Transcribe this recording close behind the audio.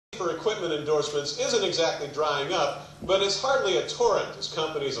For equipment endorsements isn't exactly drying up, but it's hardly a torrent as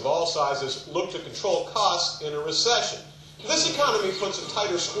companies of all sizes look to control costs in a recession. This economy puts a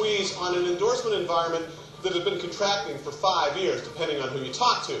tighter squeeze on an endorsement environment that has been contracting for 5 years, depending on who you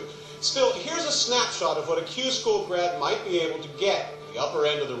talk to. Still, here's a snapshot of what a Q School grad might be able to get. The upper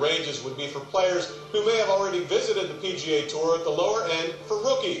end of the ranges would be for players who may have already visited the PGA Tour, at the lower end for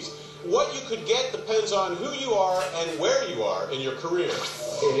rookies. What you could get depends on who you are and where you are in your career.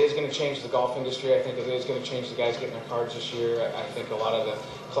 It is going to change the golf industry. I think it is going to change the guys getting their cards this year. I think a lot of the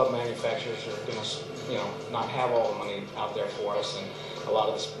club manufacturers are going to, not have all the money out there for us, and a lot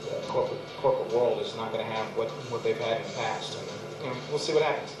of this corporate world is not going to have what they've had in the past. And, we'll see what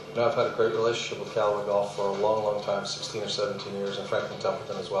happens. I've had a great relationship with Callaway Golf for a long, long time, 16 or 17 years, and Franklin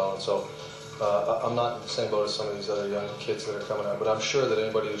Templeton as well. And so I'm not in the same boat as some of these other young kids that are coming out, but I'm sure that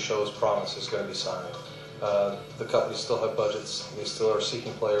anybody who shows promise is going to be signed. The companies still have budgets. They still are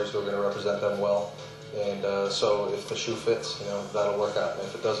seeking players who are going to represent them well. And so if the shoe fits, that'll work out. And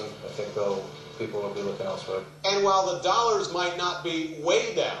if it doesn't, I think people will be looking elsewhere. And while the dollars might not be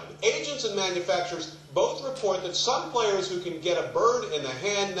way down, agents and manufacturers both report that some players who can get a bird in the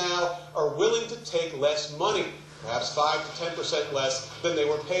hand now are willing to take less money, perhaps 5 to 10% less than they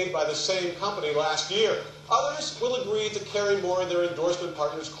were paid by the same company last year. Others will agree to carry more in their endorsement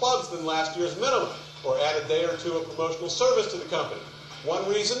partners' clubs than last year's minimum, or add a day or two of promotional service to the company. One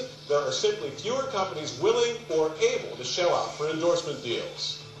reason, there are simply fewer companies willing or able to shell out for endorsement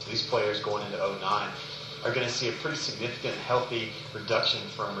deals. These players going into 09 are going to see a pretty significant, healthy reduction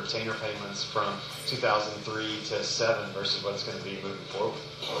from retainer payments from 2003 to 7 versus what it's going to be moving forward.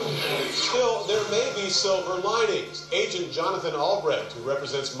 Still, there may be silver linings. Agent Jonathan Albrecht, who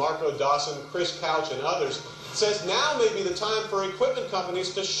represents Marco Dawson, Chris Couch, and others, says now may be the time for equipment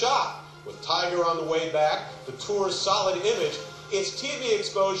companies to shop. With Tiger on the way back, the Tour's solid image, its TV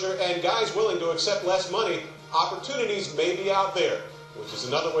exposure, and guys willing to accept less money, opportunities may be out there, which is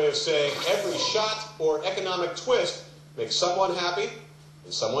another way of saying every shot or economic twist makes someone happy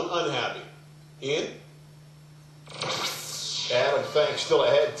and someone unhappy. Ian? Adam, thanks. Still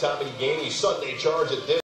ahead, Tommy Gainey's Sunday charge at this.